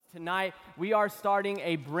Tonight, we are starting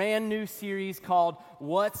a brand new series called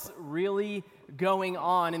What's Really Going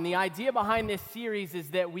On. And the idea behind this series is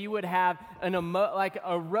that we would have a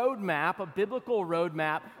roadmap, a biblical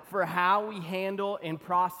roadmap for how we handle and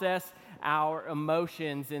process our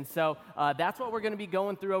emotions. And so that's what we're going to be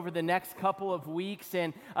going through over the next couple of weeks.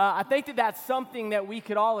 And I think that that's something that we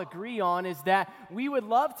could all agree on, is that we would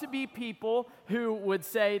love to be people who would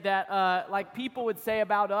say that, like people would say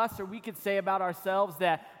about us, or we could say about ourselves,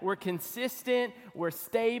 that we're consistent, we're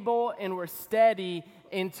stable, and we're steady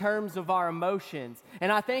in terms of our emotions.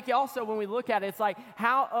 And I think also when we look at it, it's like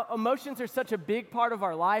how emotions are such a big part of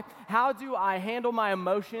our life. How do I handle my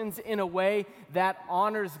emotions in a way that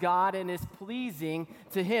honors God and is pleasing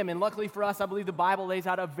to Him? And luckily for us, I believe the Bible lays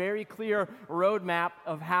out a very clear roadmap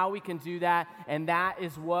of how we can do that, and that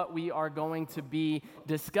is what we are going to be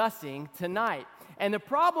discussing tonight. And the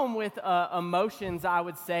problem with emotions, I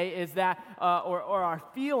would say, is that, or our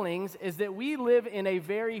feelings, is that we live in a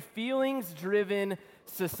very feelings-driven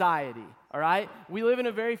society, all right? We live in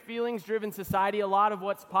a very feelings-driven society. A lot of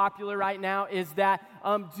what's popular right now is that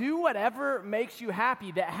do whatever makes you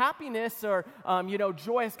happy. That happiness or,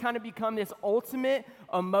 joy has kind of become this ultimate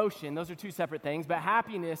emotion. Those are two separate things, but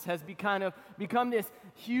happiness has become this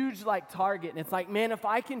huge, target. And it's like, man, if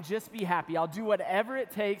I can just be happy, I'll do whatever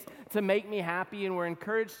it takes to make me happy, and we're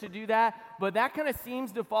encouraged to do that. But that kind of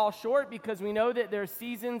seems to fall short because we know that there are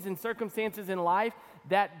seasons and circumstances in life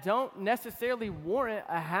that don't necessarily warrant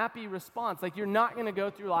a happy response. Like, you're not going to go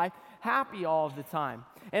through life happy all of the time.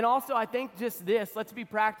 And also, I think just this, let's be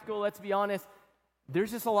practical, let's be honest, there's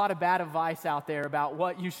just a lot of bad advice out there about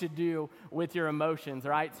what you should do with your emotions,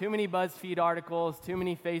 right? Too many BuzzFeed articles, too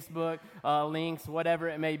many Facebook links, whatever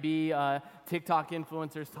it may be, TikTok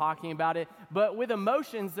influencers talking about it. But with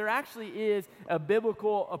emotions, there actually is a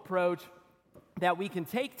biblical approach that we can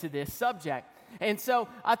take to this subject. And so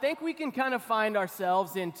I think we can kind of find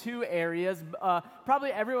ourselves in two areas.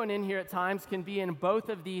 Probably everyone in here at times can be in both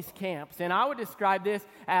of these camps. And I would describe this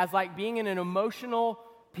as like being in an emotional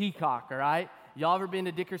peacock, all right? Y'all ever been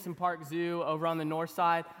to Dickerson Park Zoo over on the north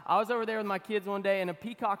side? I was over there with my kids one day, and a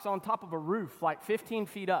peacock's on top of a roof, like 15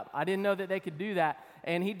 feet up. I didn't know that they could do that.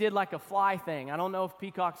 And he did like a fly thing. I don't know if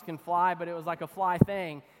peacocks can fly, but it was like a fly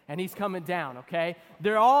thing, and he's coming down, okay?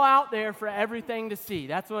 They're all out there for everything to see.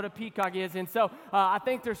 That's what a peacock is. And so I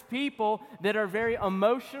think there's people that are very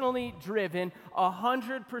emotionally driven,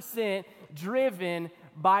 100% driven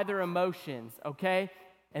by their emotions, okay?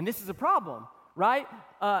 And this is a problem, right?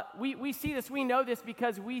 We see this, we know this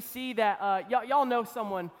because we see that, y'all know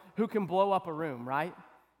someone who can blow up a room, right?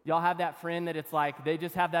 Y'all have that friend that it's like they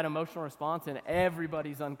just have that emotional response and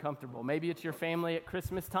everybody's uncomfortable. Maybe it's your family at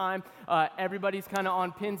Christmas time. Everybody's kind of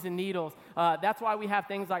on pins and needles. That's why we have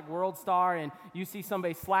things like World Star, and you see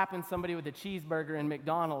somebody slapping somebody with a cheeseburger in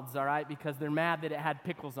McDonald's, all right, because they're mad that it had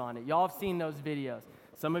pickles on it. Y'all have seen those videos.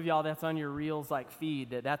 Some of y'all, that's on your Reels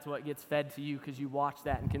feed, that's what gets fed to you because you watch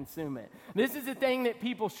that and consume it. This is the thing that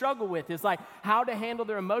people struggle with, is like how to handle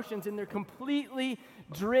their emotions, and they're completely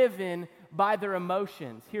driven by their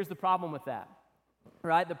emotions. Here's the problem with that,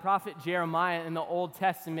 right? The prophet Jeremiah in the Old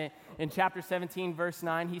Testament, in chapter 17, verse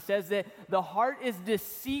 9, he says that the heart is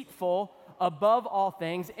deceitful above all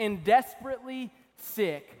things and desperately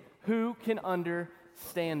sick. Who can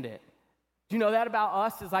understand it? Do you know that about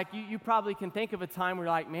us? Is like you probably can think of a time where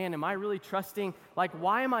you're like, man, am I really trusting? Like,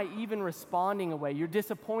 why am I even responding away? You're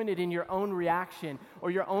disappointed in your own reaction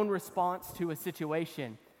or your own response to a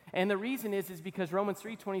situation. And the reason is because Romans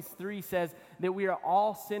 3:23 says that we are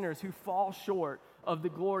all sinners who fall short of the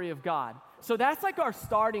glory of God. So that's like our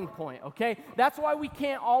starting point, okay? That's why we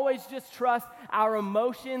can't always just trust our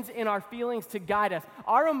emotions and our feelings to guide us.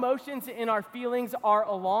 Our emotions and our feelings are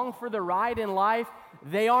along for the ride in life.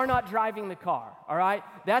 They are not driving the car, all right?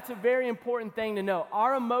 That's a very important thing to know.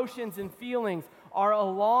 Our emotions and feelings are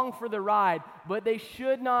along for the ride, but they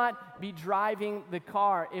should not be driving the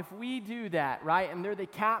car. If we do that, right, and they're the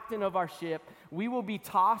captain of our ship, we will be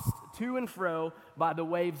tossed to and fro by the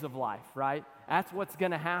waves of life, right? That's what's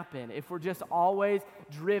going to happen if we're just always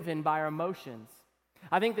driven by our emotions.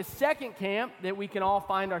 I think the second camp that we can all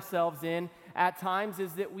find ourselves in at times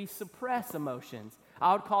is that we suppress emotions.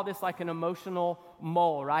 I would call this like an emotional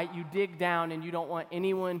mole, right? You dig down and you don't want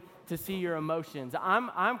anyone to see your emotions.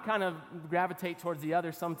 I'm kind of gravitate towards the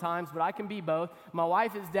other sometimes, but I can be both. My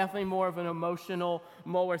wife is definitely more of an emotional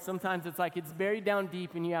mole, where sometimes it's like it's buried down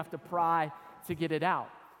deep and you have to pry to get it out.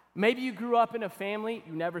 Maybe you grew up in a family,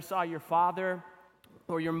 you never saw your father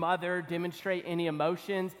or your mother demonstrate any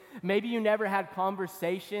emotions. Maybe you never had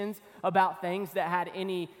conversations about things that had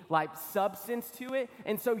any like substance to it.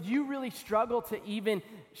 And so you really struggle to even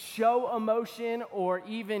show emotion, or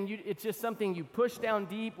even it's just something you push down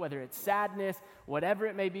deep, whether it's sadness, whatever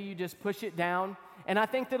it may be, you just push it down. And I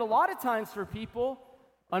think that a lot of times for people,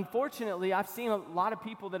 unfortunately, I've seen a lot of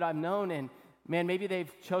people that I've known, and man, maybe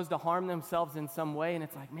they've chose to harm themselves in some way, and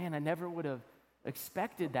it's like, man, I never would have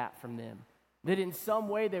expected that from them. That in some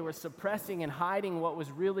way they were suppressing and hiding what was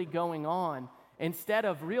really going on, instead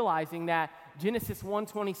of realizing that Genesis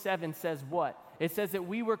 1:27 says what? It says that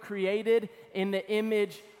we were created in the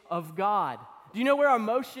image of God. Do you know where our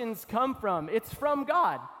emotions come from? It's from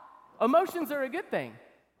God. Emotions are a good thing.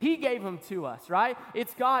 He gave them to us, right?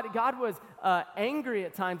 It's God. God was angry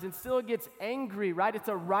at times and still gets angry, right? It's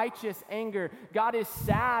a righteous anger. God is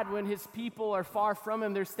sad when his people are far from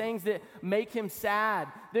him. There's things that make him sad.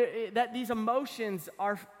 That these emotions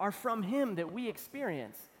are from him that we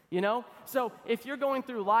experience, you know? So if you're going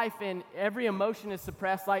through life and every emotion is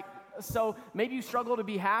suppressed, so maybe you struggle to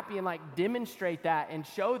be happy and like demonstrate that and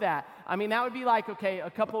show that. I mean, that would be like, okay, a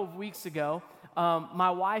couple of weeks ago, my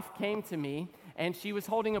wife came to me and she was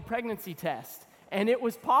holding a pregnancy test, and it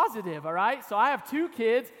was positive, all right? So I have 2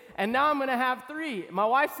 kids, and now I'm going to have 3. My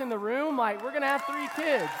wife's in the room, like, we're going to have 3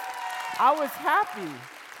 kids. I was happy.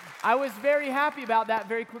 I was very happy about that.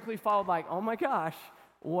 Very quickly followed like, oh my gosh,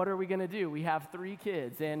 what are we going to do? We have 3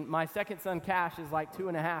 kids, and my second son, Cash, is like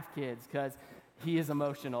 2.5 kids, because he is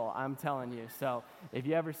emotional, I'm telling you. So if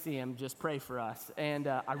you ever see him, just pray for us. And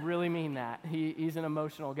I really mean that. He's an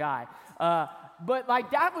emotional guy. But like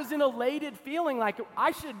that was an elated feeling, like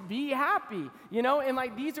I should be happy, you know? And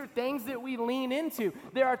like these are things that we lean into.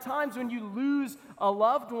 There are times when you lose a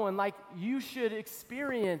loved one, like you should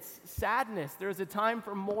experience sadness. There's a time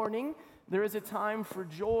for mourning. There is a time for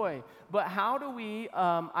joy. But how do we,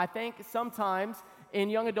 I think sometimes in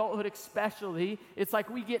young adulthood especially, it's like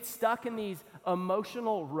we get stuck in these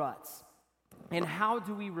emotional ruts. And how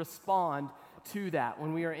do we respond to that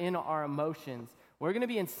when we are in our emotions? We're going to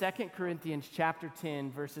be in 2 Corinthians chapter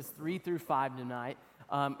 10, verses 3 through 5 tonight.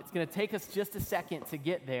 It's going to take us just a second to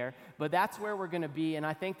get there, but that's where we're going to be. And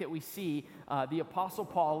I think that we see the Apostle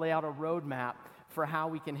Paul lay out a roadmap for how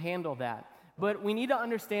we can handle that. But we need to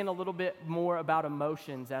understand a little bit more about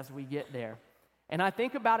emotions as we get there. And I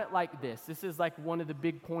think about it like this. This is like one of the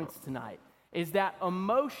big points tonight, is that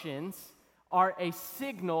emotions are a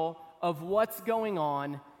signal of what's going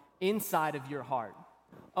on inside of your heart.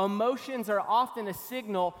 Emotions are often a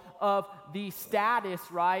signal of the status,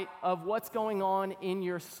 right, of what's going on in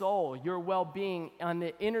your soul, your well-being, on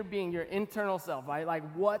the inner being, your internal self, right? Like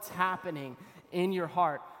what's happening in your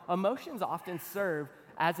heart. Emotions often serve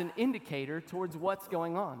as an indicator towards what's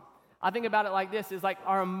going on. I think about it like this, is like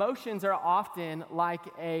our emotions are often like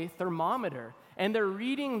a thermometer, and they're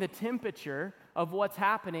reading the temperature of what's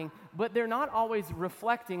happening, but they're not always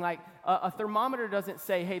reflecting. Like a thermometer doesn't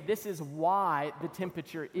say, hey, this is why the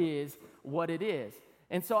temperature is what it is.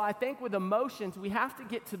 And so I think with emotions, we have to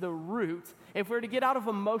get to the root. If we're to get out of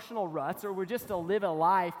emotional ruts, or we're just to live a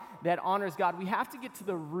life that honors God, we have to get to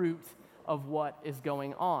the root of what is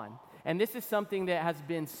going on. And this is something that has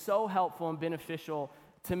been so helpful and beneficial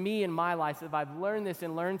to me in my life. If I've learned this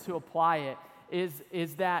and learned to apply it,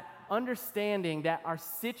 is that understanding that our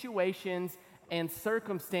situations and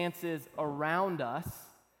circumstances around us,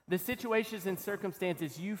 the situations and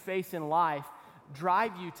circumstances you face in life,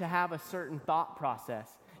 drive you to have a certain thought process.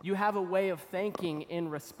 You have a way of thinking in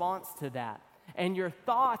response to that. And your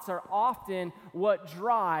thoughts are often what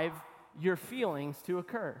drive your feelings to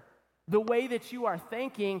occur. The way that you are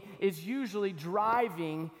thinking is usually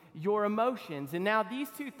driving your emotions. And now these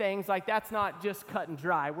two things, like that's not just cut and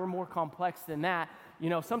dry. We're more complex than that. You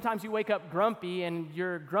know, sometimes you wake up grumpy and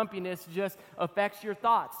your grumpiness just affects your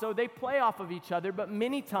thoughts. So they play off of each other, but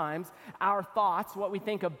many times our thoughts, what we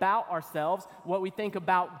think about ourselves, what we think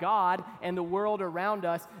about God and the world around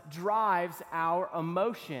us, drives our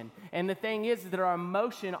emotion. And the thing is that our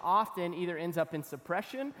emotion often either ends up in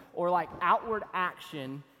suppression or like outward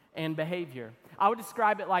action and behavior. I would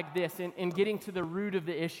describe it like this in getting to the root of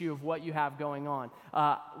the issue of what you have going on.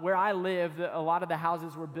 Where I live, a lot of the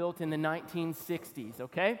houses were built in the 1960s,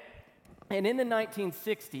 okay? And in the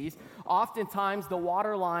 1960s, oftentimes the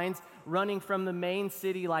water lines running from the main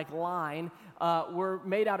city like line were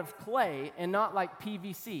made out of clay and not like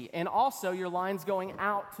PVC. And also your lines going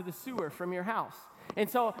out to the sewer from your house. And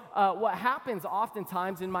so what happens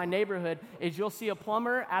oftentimes in my neighborhood is you'll see a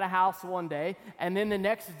plumber at a house one day, and then the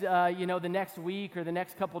next week or the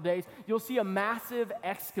next couple days, you'll see a massive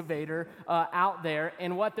excavator out there,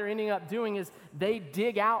 and what they're ending up doing is they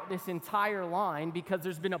dig out this entire line because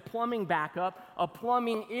there's been a plumbing backup, a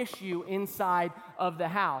plumbing issue inside of the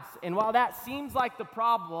house. And while that seems like the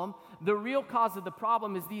problem, the real cause of the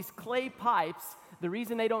problem is these clay pipes. The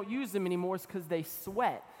reason they don't use them anymore is because they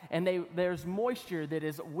sweat, and there's moisture that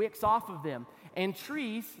is wicks off of them. And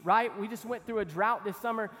trees, right? We just went through a drought this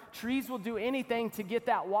summer. Trees will do anything to get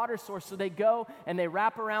that water source. So they go and they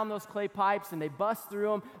wrap around those clay pipes and they bust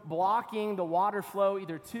through them, blocking the water flow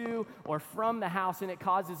either to or from the house, and it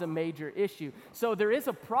causes a major issue. So there is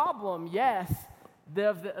a problem, yes.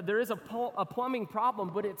 There is a plumbing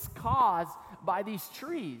problem, but it's caused by these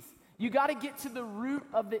trees. You got to get to the root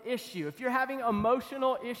of the issue. If you're having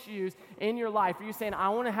emotional issues in your life, or you're saying, I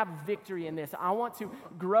want to have victory in this, I want to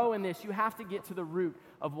grow in this, you have to get to the root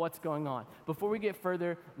of what's going on. Before we get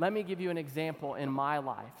further, let me give you an example in my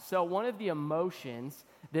life. So one of the emotions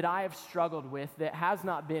that I have struggled with that has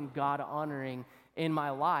not been God-honoring in my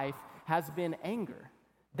life has been anger.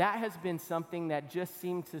 That has been something that just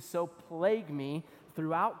seemed to so plague me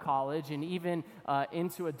throughout college and even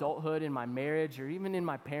into adulthood in my marriage or even in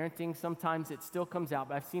my parenting. Sometimes it still comes out,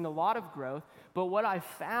 but I've seen a lot of growth. But what I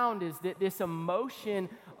found is that this emotion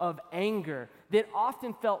of anger that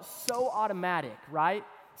often felt so automatic, right?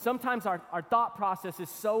 Sometimes our thought process is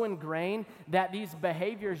so ingrained that these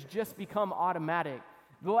behaviors just become automatic.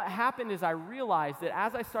 But what happened is I realized that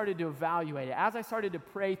as I started to evaluate it, as I started to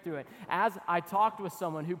pray through it, as I talked with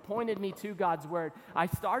someone who pointed me to God's word, I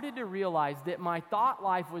started to realize that my thought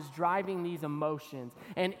life was driving these emotions.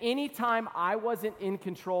 And anytime I wasn't in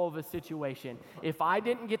control of a situation, if I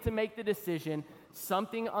didn't get to make the decision,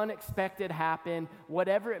 something unexpected happened,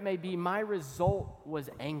 whatever it may be, my result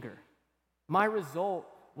was anger. My result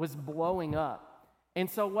was blowing up. And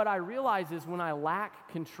so what I realized is when I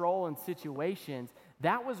lack control in situations,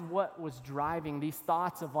 that was what was driving these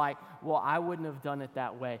thoughts of like, well, I wouldn't have done it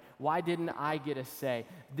that way. Why didn't I get a say?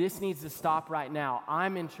 This needs to stop right now.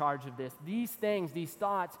 I'm in charge of this. These things, these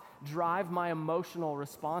thoughts drive my emotional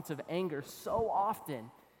response of anger so often.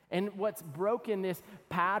 And what's broken this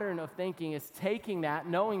pattern of thinking is taking that,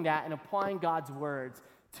 knowing that, and applying God's words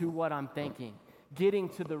to what I'm thinking, getting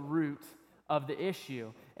to the root of the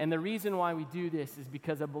issue. And the reason why we do this is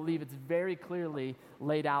because I believe it's very clearly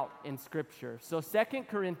laid out in Scripture. So 2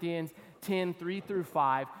 Corinthians 10, 3 through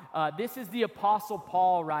 5, this is the Apostle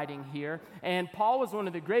Paul writing here. And Paul was one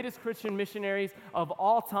of the greatest Christian missionaries of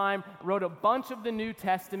all time, wrote a bunch of the New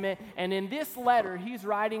Testament. And in this letter, he's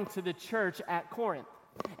writing to the church at Corinth.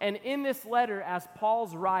 And in this letter, as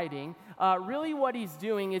Paul's writing, really what he's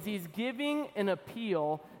doing is he's giving an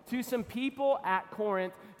appeal to some people at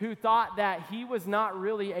Corinth who thought that he was not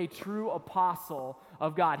really a true apostle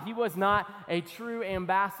of God. He was not a true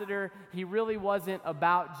ambassador. He really wasn't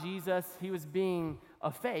about Jesus. He was being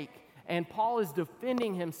a fake. And Paul is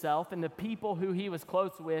defending himself and the people who he was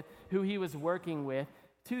close with, who he was working with,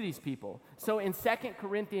 to these people. So in 2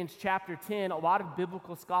 Corinthians chapter 10, a lot of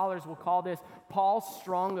biblical scholars will call this Paul's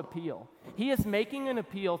strong appeal. He is making an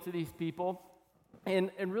appeal to these people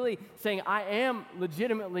and really saying, I am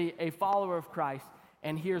legitimately a follower of Christ,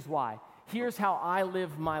 and here's why. Here's how I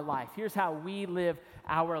live my life. Here's how we live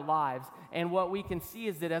our lives. And what we can see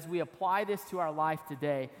is that as we apply this to our life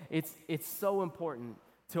today, it's so important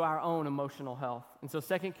to our own emotional health. And so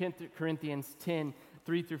 2 Corinthians 10,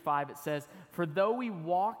 3 through 5, it says, for though we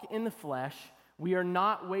walk in the flesh, we are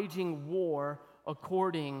not waging war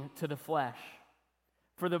according to the flesh.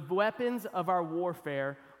 For the weapons of our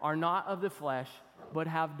warfare are not of the flesh, but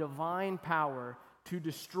have divine power to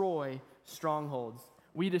destroy strongholds.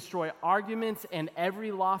 We destroy arguments and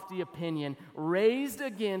every lofty opinion raised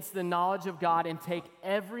against the knowledge of God and take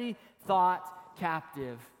every thought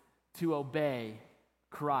captive to obey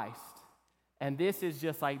Christ. And this is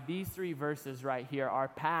just like these three verses right here are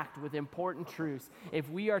packed with important truths. If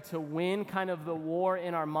we are to win kind of the war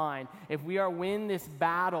in our mind, if we are win this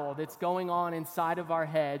battle that's going on inside of our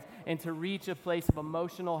heads and to reach a place of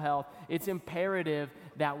emotional health, it's imperative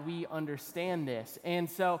that we understand this. And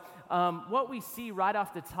so what we see right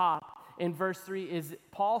off the top in verse 3 is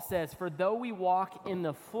Paul says, for though we walk in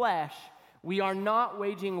the flesh, we are not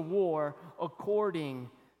waging war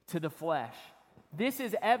according to the flesh. This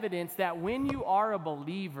is evidence that when you are a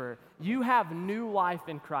believer, you have new life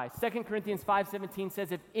in Christ. 2 Corinthians 5:17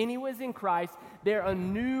 says, if anyone is in Christ, They're a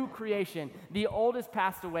new creation. The old has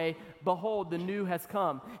passed away. Behold, the new has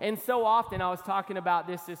come. And so often, I was talking about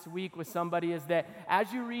this week with somebody, is that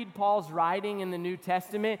as you read Paul's writing in the New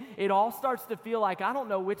Testament, it all starts to feel like, I don't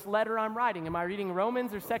know which letter I'm writing. Am I reading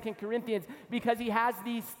Romans or 2 Corinthians? Because he has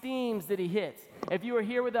these themes that he hits. If you were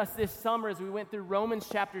here with us this summer as we went through Romans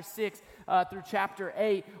chapter 6 through chapter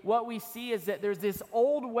 8, what we see is that there's this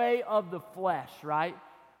old way of the flesh, right?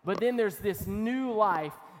 But then there's this new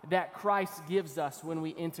life that Christ gives us when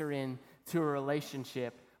we enter into a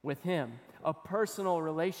relationship with him, a personal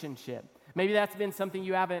relationship. Maybe that's been something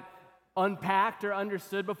you haven't unpacked or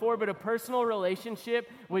understood before, but a personal relationship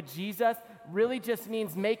with Jesus really just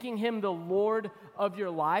means making him the Lord of your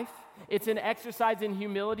life. It's an exercise in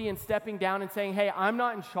humility and stepping down and saying, hey, I'm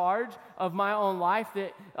not in charge of my own life,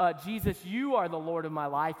 that Jesus, you are the Lord of my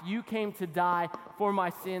life. You came to die for my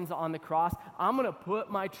sins on the cross. I'm going to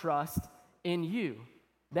put my trust in you.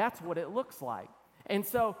 That's what it looks like. And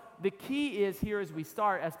so the key is here as we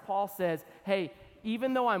start, as Paul says, hey,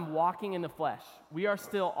 even though I'm walking in the flesh, we are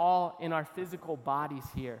still all in our physical bodies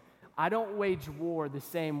here. I don't wage war the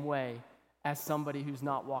same way as somebody who's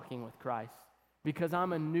not walking with Christ, because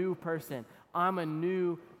I'm a new person. I'm a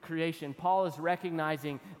new creation. Paul is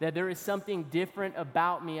recognizing that there is something different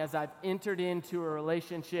about me as I've entered into a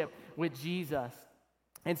relationship with Jesus.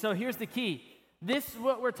 And so here's the key. This,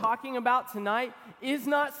 what we're talking about tonight, is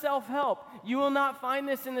not self-help. You will not find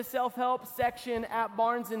this in the self-help section at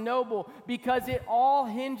Barnes & Noble, because it all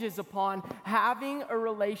hinges upon having a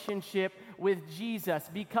relationship with Jesus.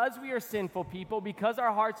 Because we are sinful people, because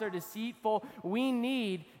our hearts are deceitful, we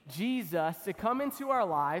need Jesus to come into our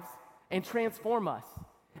lives and transform us.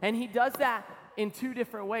 And he does that in two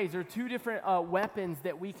different ways, or two different weapons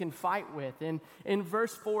that we can fight with. And in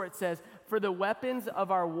verse 4 it says, "For the weapons of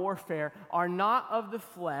our warfare are not of the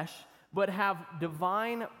flesh, but have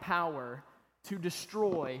divine power to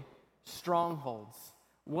destroy strongholds."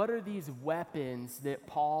 What are these weapons that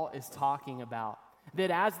Paul is talking about? That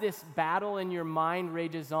as this battle in your mind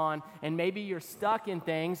rages on, and maybe you're stuck in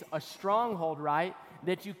things, a stronghold, right,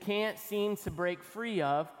 that you can't seem to break free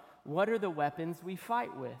of, what are the weapons we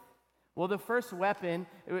fight with? Well, the first weapon,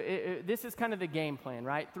 this is kind of the game plan,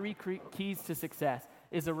 right? 3 keys to success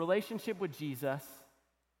is a relationship with Jesus,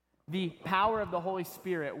 the power of the Holy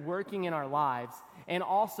Spirit working in our lives, and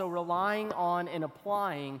also relying on and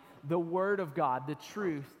applying the Word of God, the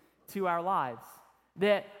truth, to our lives.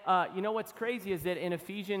 That, you know what's crazy is that in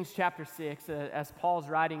Ephesians chapter 6, as Paul's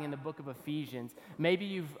writing in the book of Ephesians, maybe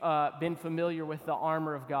you've been familiar with the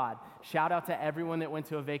armor of God. Shout out to everyone that went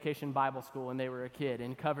to a vacation Bible school when they were a kid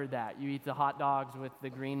and covered that. You eat the hot dogs with the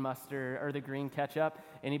green mustard or the green ketchup.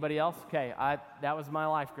 Anybody else? Okay, that was my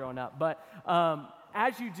life growing up. But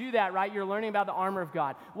as you do that, right, you're learning about the armor of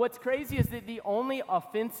God. What's crazy is that the only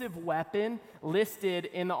offensive weapon listed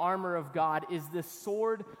in the armor of God is the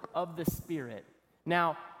sword of the Spirit.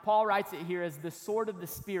 Now, Paul writes it here as the sword of the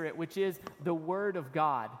Spirit, which is the Word of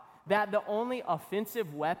God. That the only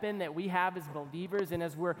offensive weapon that we have as believers and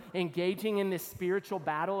as we're engaging in this spiritual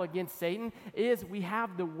battle against Satan is we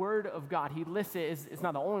have the Word of God. He lists it, it's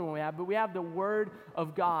not the only one we have, but we have the Word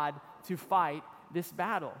of God to fight this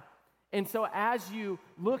battle. And so as you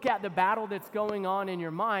look at the battle that's going on in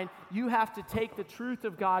your mind, you have to take the truth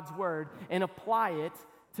of God's Word and apply it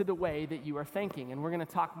to the way that you are thinking. And we're going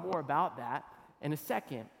to talk more about that in a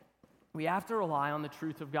second. We have to rely on the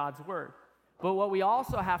truth of God's Word. But what we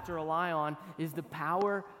also have to rely on is the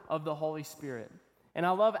power of the Holy Spirit. And I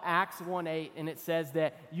love Acts 1:8, and it says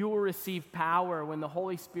that you will receive power when the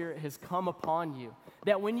Holy Spirit has come upon you.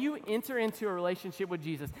 That when you enter into a relationship with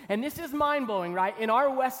Jesus, and this is mind-blowing, right? In our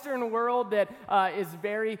Western world that is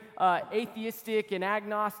very atheistic and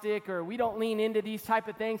agnostic, or we don't lean into these type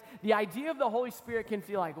of things, the idea of the Holy Spirit can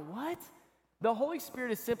feel like, what? The Holy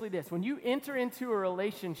Spirit is simply this. When you enter into a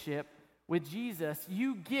relationship with Jesus,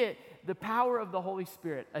 you get the power of the Holy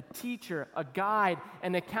Spirit, a teacher, a guide,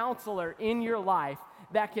 and a counselor in your life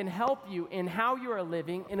that can help you in how you are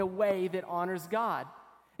living in a way that honors God.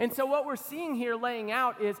 And so what we're seeing here laying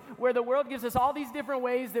out is where the world gives us all these different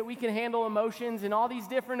ways that we can handle emotions and all these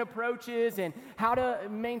different approaches and how to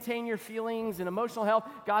maintain your feelings and emotional health.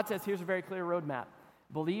 God says, here's a very clear roadmap.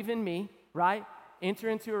 Believe in me, right? Enter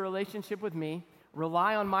into a relationship with me.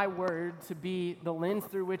 Rely on my word to be the lens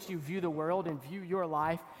through which you view the world and view your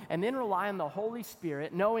life, and then rely on the Holy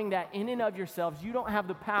Spirit, knowing that in and of yourselves, you don't have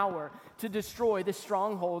the power to destroy the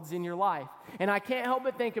strongholds in your life. And I can't help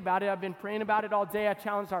but think about it. I've been praying about it all day. I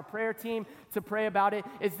challenged our prayer team to pray about it,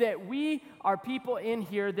 is that we are people in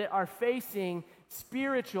here that are facing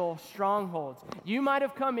spiritual strongholds. You might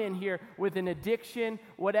have come in here with an addiction,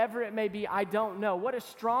 whatever it may be, I don't know. What a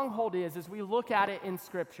stronghold is as we look at it in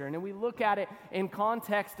Scripture and we look at it in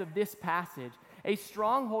context of this passage. A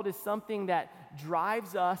stronghold is something that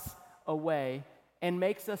drives us away and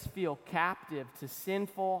makes us feel captive to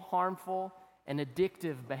sinful, harmful, and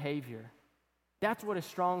addictive behavior. That's what a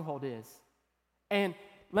stronghold is. And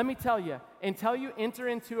let me tell you, until you enter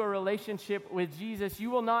into a relationship with Jesus, you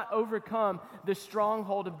will not overcome the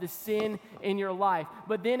stronghold of the sin in your life.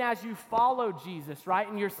 But then as you follow Jesus, right,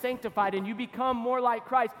 and you're sanctified and you become more like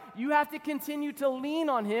Christ, you have to continue to lean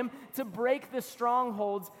on him to break the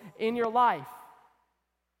strongholds in your life.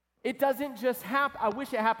 It doesn't just happen. I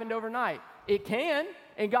wish it happened overnight. It can,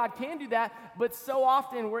 and God can do that, but so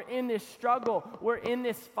often we're in this struggle, we're in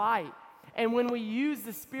this fight. And when we use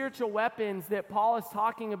the spiritual weapons that Paul is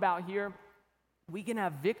talking about here, we can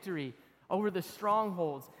have victory over the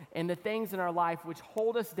strongholds and the things in our life which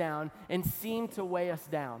hold us down and seem to weigh us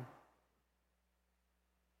down.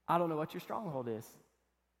 I don't know what your stronghold is.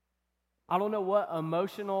 I don't know what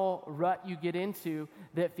emotional rut you get into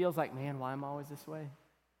that feels like, man, why am I always this way?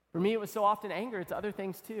 For me, it was so often anger. It's other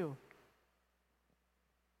things too.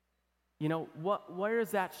 You know, where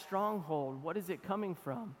is that stronghold? What is it coming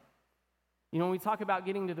from? You know, when we talk about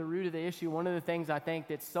getting to the root of the issue, one of the things I think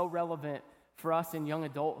that's so relevant for us in young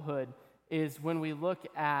adulthood is when we look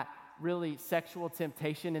at really sexual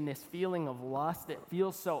temptation and this feeling of lust that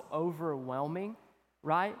feels so overwhelming,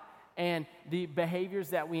 right? And the behaviors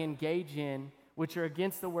that we engage in, which are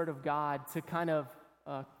against the Word of God, to kind of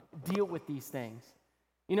deal with these things.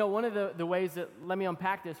 You know, one of the ways that, let me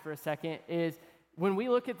unpack this for a second, is when we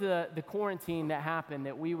look at the quarantine that happened,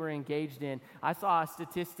 that we were engaged in, I saw a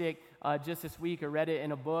statistic just this week. I read it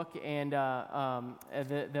in a book and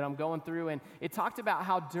that I'm going through, and it talked about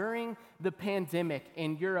how during the pandemic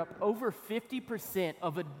in Europe, over 50%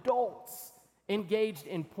 of adults engaged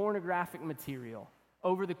in pornographic material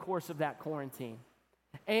over the course of that quarantine.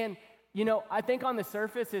 And you know, I think on the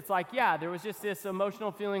surface, it's like, yeah, there was just this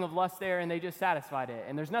emotional feeling of lust there, and they just satisfied it.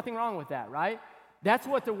 And there's nothing wrong with that, right? That's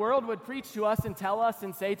what the world would preach to us and tell us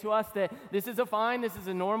and say to us, that this is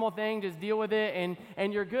a normal thing, just deal with it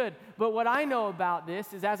and you're good. But what I know about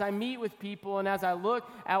this is as I meet with people and as I look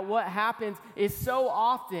at what happens is so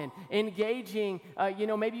often engaging,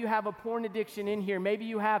 maybe you have a porn addiction in here, maybe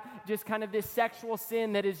you have just kind of this sexual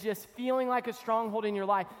sin that is just feeling like a stronghold in your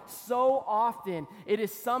life. So often it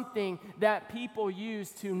is something that people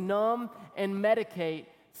use to numb and medicate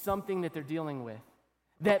something that they're dealing with.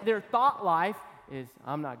 That their thought life is,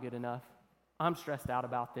 I'm not good enough. I'm stressed out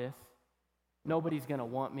about this. Nobody's going to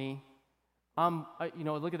want me.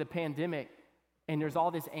 Look at the pandemic, and there's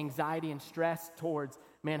all this anxiety and stress towards,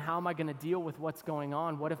 man, how am I going to deal with what's going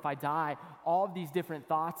on? What if I die? All of these different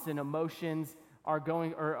thoughts and emotions are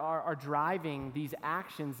driving these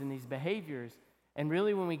actions and these behaviors. And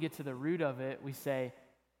really, when we get to the root of it, we say,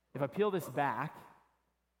 if I peel this back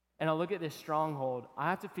and I look at this stronghold, I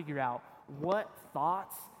have to figure out what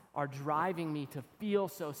thoughts are driving me to feel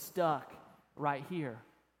so stuck right here.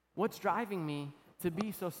 What's driving me to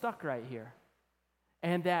be so stuck right here?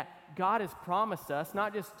 And that God has promised us,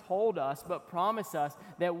 not just told us, but promised us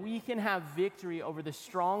that we can have victory over the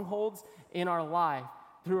strongholds in our life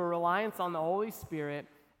through a reliance on the Holy Spirit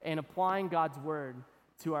and applying God's word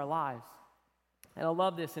to our lives. And I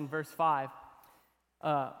love this in verse 5.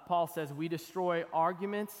 Paul says, we destroy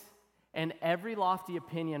arguments and every lofty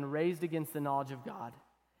opinion raised against the knowledge of God,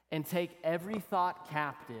 and take every thought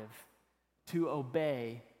captive to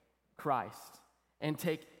obey Christ. And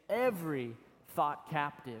take every thought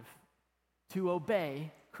captive to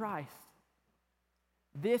obey Christ.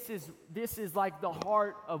 This is like the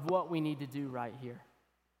heart of what we need to do right here.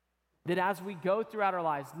 That as we go throughout our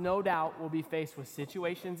lives, no doubt we'll be faced with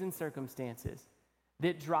situations and circumstances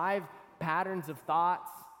that drive patterns of thoughts,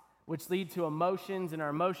 which lead to emotions, and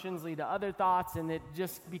our emotions lead to other thoughts, and it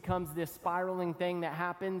just becomes this spiraling thing that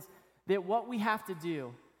happens. That what we have to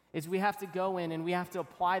do is we have to go in and we have to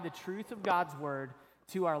apply the truth of God's word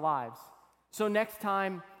to our lives. So next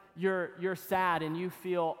time you're sad and you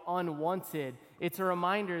feel unwanted, it's a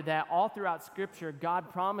reminder that all throughout Scripture,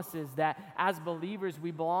 God promises that as believers,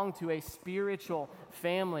 we belong to a spiritual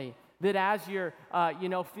family. That as you're,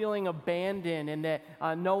 feeling abandoned and that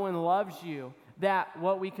no one loves you, that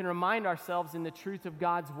what we can remind ourselves in the truth of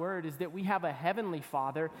God's word is that we have a heavenly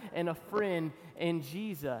Father and a friend in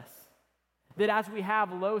Jesus. That as we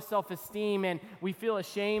have low self-esteem and we feel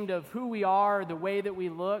ashamed of who we are, the way that we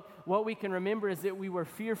look, what we can remember is that we were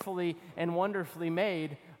fearfully and wonderfully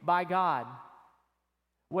made by God.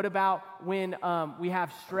 What about when we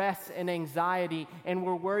have stress and anxiety and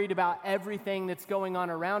we're worried about everything that's going on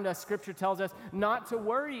around us? Scripture tells us not to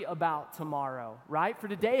worry about tomorrow, right? For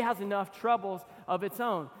today has enough troubles of its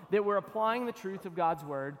own, that we're applying the truth of God's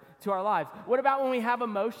word to our lives. What about when we have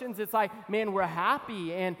emotions? It's like, man, we're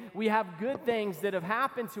happy and we have good things that have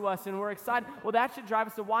happened to us and we're excited. Well, that should drive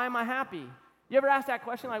us to, why am I happy? You ever ask that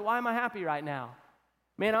question, like, why am I happy right now?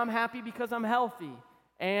 Man, I'm happy because I'm healthy.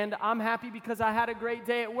 And I'm happy because I had a great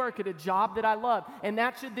day at work at a job that I love. And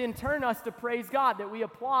that should then turn us to praise God, that we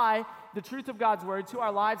apply the truth of God's word to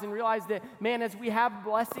our lives and realize that, man, as we have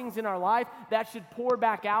blessings in our life, that should pour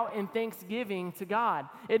back out in thanksgiving to God.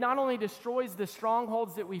 It not only destroys the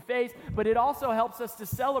strongholds that we face, but it also helps us to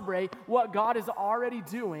celebrate what God is already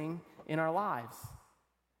doing in our lives.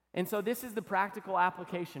 And so this is the practical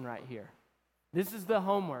application right here. This is the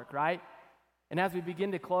homework, right? And as we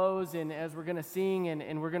begin to close and as we're going to sing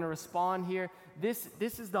and we're going to respond here, this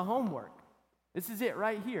is the homework. This is it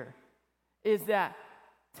right here, is that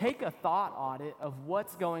take a thought audit of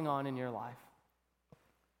what's going on in your life.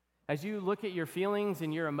 As you look at your feelings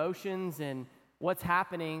and your emotions and what's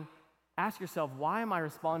happening, ask yourself, why am I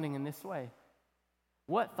responding in this way?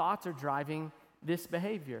 What thoughts are driving this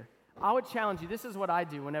behavior? I would challenge you, this is what I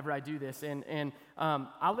do whenever I do this, and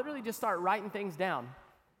I literally just start writing things down.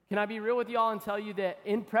 Can I be real with y'all and tell you that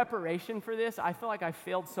in preparation for this, I feel like I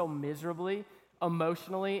failed so miserably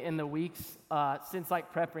emotionally in the weeks since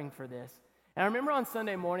like prepping for this. And I remember on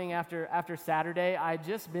Sunday morning after Saturday, I had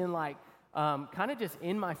just been like kind of just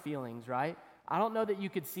in my feelings, right? I don't know that you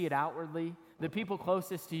could see it outwardly. The people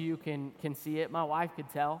closest to you can see it. My wife could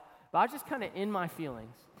tell. But I was just kind of in my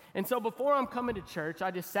feelings. And so before I'm coming to church,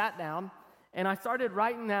 I just sat down and I started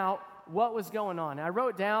writing out what was going on. I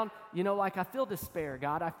wrote down, like I feel despair,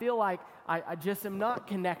 God. I feel like I just am not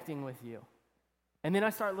connecting with you. And then I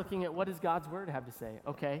start looking at what does God's word have to say?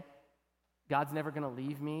 Okay, God's never going to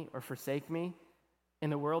leave me or forsake me. In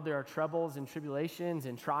the world there are troubles and tribulations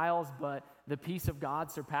and trials, but the peace of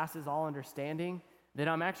God surpasses all understanding. That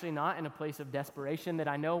I'm actually not in a place of desperation, that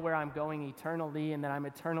I know where I'm going eternally and that I'm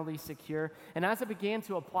eternally secure. And as I began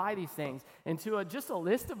to apply these things into just a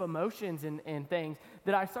list of emotions and things,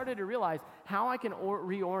 that I started to realize how I can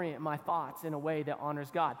reorient my thoughts in a way that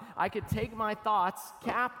honors God. I could take my thoughts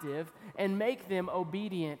captive and make them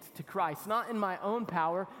obedient to Christ, not in my own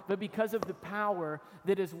power, but because of the power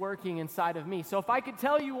that is working inside of me. So if I could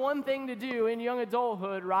tell you one thing to do in young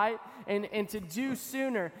adulthood, right, and to do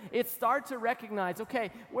sooner, it's start to recognize,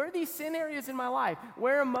 okay, where are these sin areas in my life?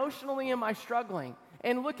 Where emotionally am I struggling?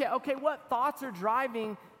 And look at, okay, what thoughts are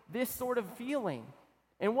driving this sort of feeling?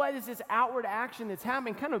 And what is this outward action that's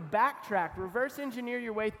happening? Kind of backtrack, reverse engineer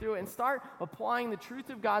your way through it and start applying the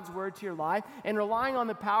truth of God's word to your life and relying on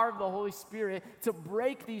the power of the Holy Spirit to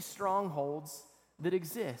break these strongholds that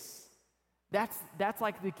exist. That's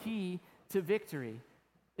like the key to victory,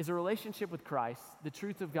 is a relationship with Christ, the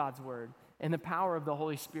truth of God's word, and the power of the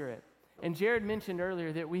Holy Spirit. And Jared mentioned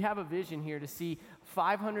earlier that we have a vision here to see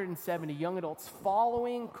 570 young adults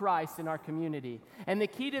following Christ in our community. And the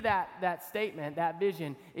key to that statement, that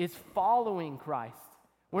vision, is following Christ.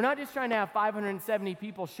 We're not just trying to have 570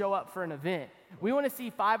 people show up for an event. We want to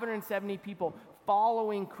see 570 people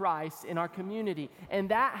following Christ in our community. And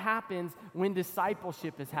that happens when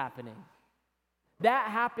discipleship is happening.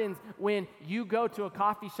 That happens when you go to a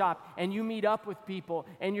coffee shop and you meet up with people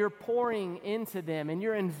and you're pouring into them and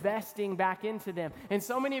you're investing back into them. And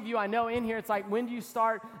so many of you I know in here, it's like, when do you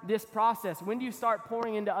start this process? When do you start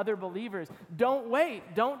pouring into other believers? Don't wait.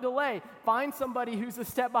 Don't delay. Find somebody who's a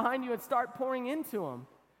step behind you and start pouring into them.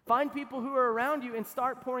 Find people who are around you and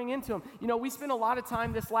start pouring into them. We spent a lot of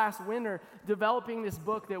time this last winter developing this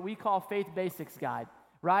book that we call Faith Basics Guide.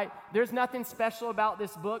 Right? There's nothing special about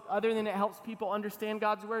this book other than it helps people understand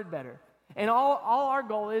God's word better. And all our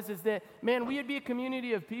goal is that, man, we would be a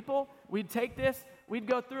community of people. We'd take this, we'd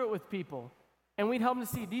go through it with people, and we'd help them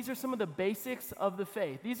to see these are some of the basics of the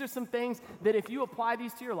faith. These are some things that if you apply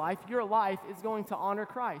these to your life is going to honor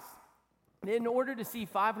Christ. In order to see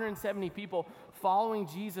 570 people following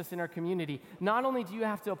Jesus in our community, not only do you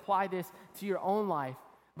have to apply this to your own life,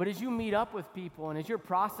 but as you meet up with people and as you're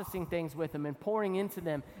processing things with them and pouring into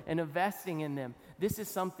them and investing in them, this is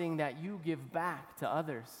something that you give back to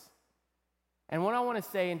others. And what I want to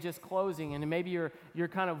say in just closing, and maybe you're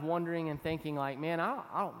kind of wondering and thinking like, man, I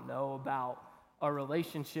don't know about a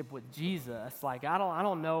relationship with Jesus. Like, I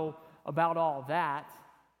don't know about all that,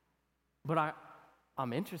 but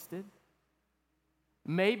I'm interested.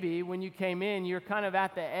 Maybe when you came in, you're kind of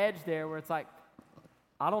at the edge there where it's like,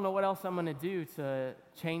 I don't know what else I'm going to do to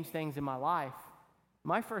change things in my life.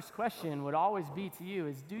 my first question would always be to you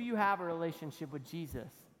is, do you have a relationship with Jesus?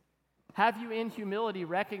 Have you in humility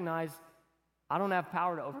recognized, I don't have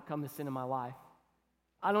power to overcome the sin in my life.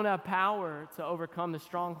 I don't have power to overcome the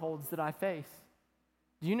strongholds that I face.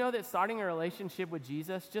 Do you know that starting a relationship with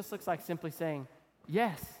Jesus just looks like simply saying,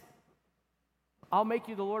 yes, I'll make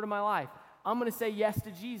you the Lord of my life. I'm going to say yes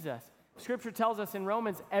to Jesus. Scripture tells us in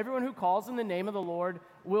Romans, everyone who calls in the name of the Lord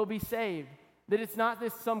will be saved. That it's not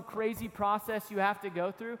this some crazy process you have to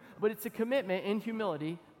go through, but it's a commitment in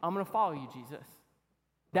humility. I'm going to follow you, Jesus.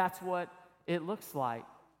 That's what it looks like.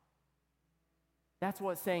 That's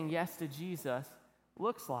what saying yes to Jesus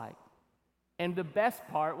looks like. And the best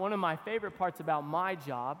part, one of my favorite parts about my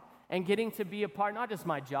job, and getting to be a part, not just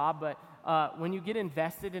my job, but when you get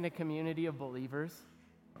invested in a community of believers,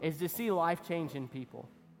 is to see life change in people.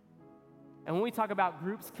 And when we talk about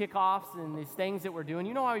groups, kickoffs, and these things that we're doing,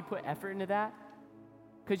 you know why we put effort into that?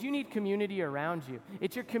 Because you need community around you.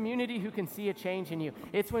 It's your community who can see a change in you.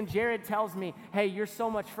 It's when Jared tells me, hey, you're so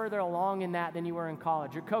much further along in that than you were in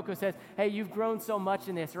college. Or Coco says, hey, you've grown so much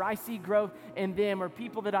in this. Or I see growth in them, or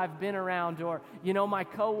people that I've been around, or, my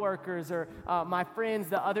coworkers, or my friends,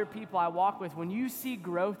 the other people I walk with. When you see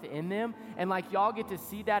growth in them, and like y'all get to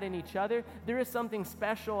see that in each other, there is something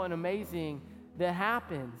special and amazing that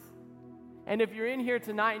happens. And if you're in here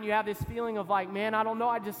tonight and you have this feeling of like, man, I don't know,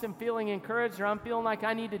 I just am feeling encouraged, or I'm feeling like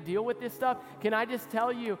I need to deal with this stuff, can I just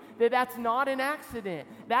tell you that that's not an accident?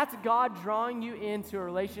 That's God drawing you into a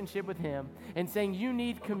relationship with Him and saying you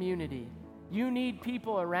need community. You need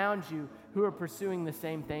people around you who are pursuing the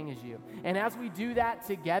same thing as you. And as we do that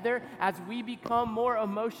together, as we become more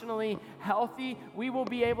emotionally healthy, we will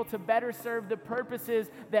be able to better serve the purposes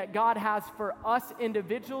that God has for us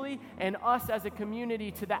individually and us as a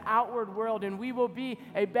community to the outward world. And we will be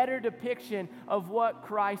a better depiction of what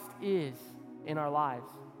Christ is in our lives.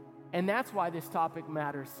 And that's why this topic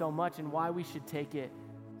matters so much and why we should take it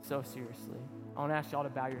so seriously. I want to ask y'all to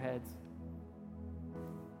bow your heads.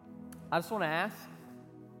 I just want to ask,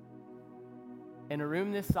 in a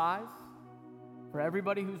room this size, for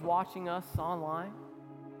everybody who's watching us online,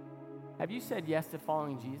 have you said yes to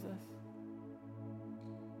following Jesus?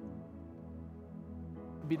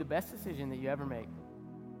 It'd be the best decision that you ever make.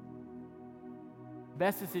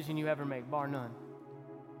 Best decision you ever make, bar none.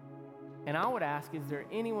 And I would ask, is there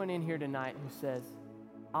anyone in here tonight who says,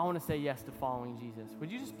 I want to say yes to following Jesus?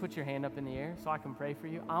 Would you just put your hand up in the air so I can pray for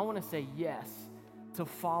you? I want to say yes to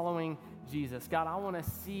following Jesus. God, I want to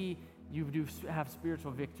see you have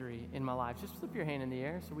spiritual victory in my life. Just slip your hand in the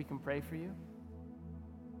air so we can pray for you.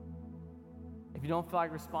 If you don't feel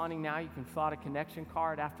like responding now, you can fill out a connection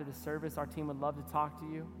card after the service. Our team would love to talk to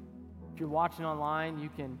you. If you're watching online, you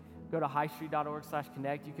can go to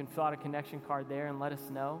highstreet.org/connect. You can fill out a connection card there and let us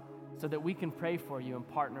know so that we can pray for you and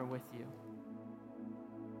partner with you.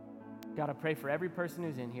 God, I pray for every person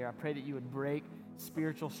who's in here. I pray that you would break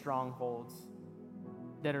spiritual strongholds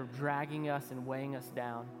that are dragging us and weighing us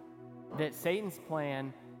down. That Satan's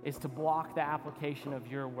plan is to block the application of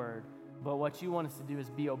your word. But what you want us to do is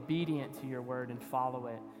be obedient to your word and follow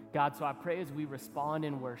it. God, so I pray as we respond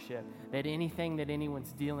in worship, that anything that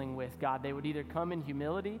anyone's dealing with, God, they would either come in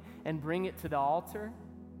humility and bring it to the altar,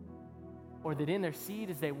 or that in their seat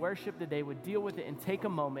as they worship, that they would deal with it and take a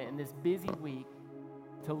moment in this busy week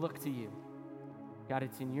to look to you. God,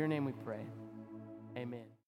 it's in your name we pray. Amen.